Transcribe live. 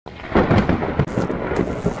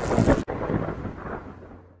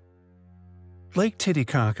Lake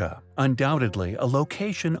Titicaca, undoubtedly a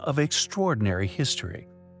location of extraordinary history.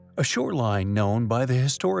 A shoreline known by the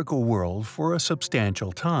historical world for a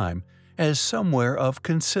substantial time as somewhere of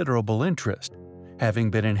considerable interest, having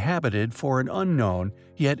been inhabited for an unknown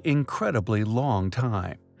yet incredibly long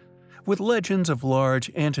time. With legends of large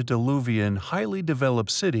antediluvian, highly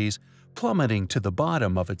developed cities plummeting to the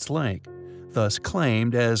bottom of its lake, thus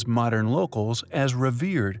claimed as modern locals as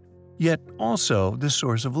revered, yet also the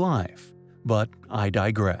source of life. But I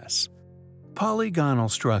digress. Polygonal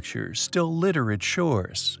structures still litter its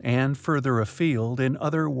shores and further afield in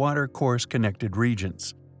other watercourse-connected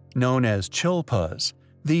regions. Known as Chullpas,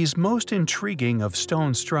 these most intriguing of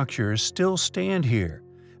stone structures still stand here,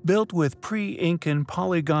 built with pre-Incan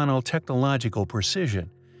polygonal technological precision,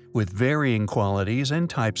 with varying qualities and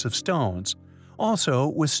types of stones, also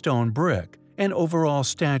with stone brick and overall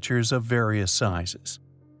statures of various sizes.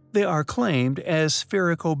 They are claimed as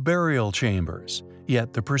spherical burial chambers,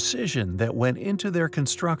 yet the precision that went into their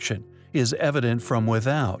construction is evident from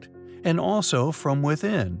without, and also from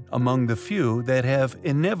within among the few that have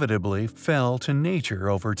inevitably fell to nature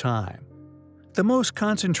over time. The most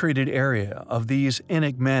concentrated area of these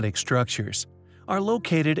enigmatic structures are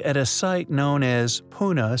located at a site known as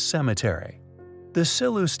Puna Cemetery. The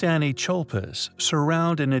Silustani Chullpas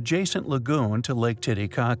surround an adjacent lagoon to Lake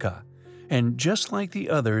Titicaca, and just like the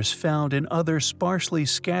others found in other sparsely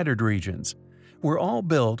scattered regions, were all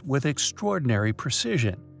built with extraordinary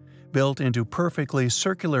precision, built into perfectly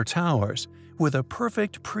circular towers with a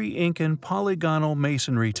perfect pre-Incan polygonal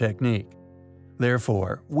masonry technique.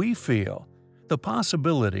 Therefore, we feel the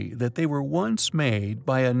possibility that they were once made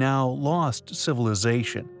by a now lost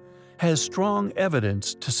civilization has strong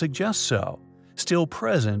evidence to suggest so, still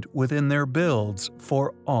present within their builds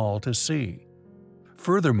for all to see.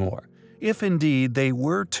 Furthermore, if indeed they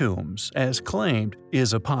were tombs, as claimed,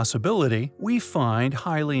 is a possibility we find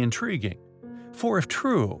highly intriguing. For if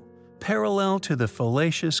true, parallel to the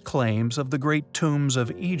fallacious claims of the great tombs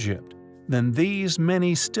of Egypt, then these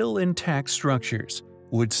many still intact structures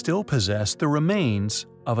would still possess the remains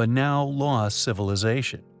of a now lost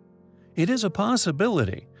civilization. It is a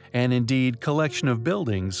possibility, and indeed collection of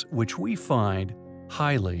buildings which we find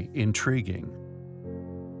highly intriguing.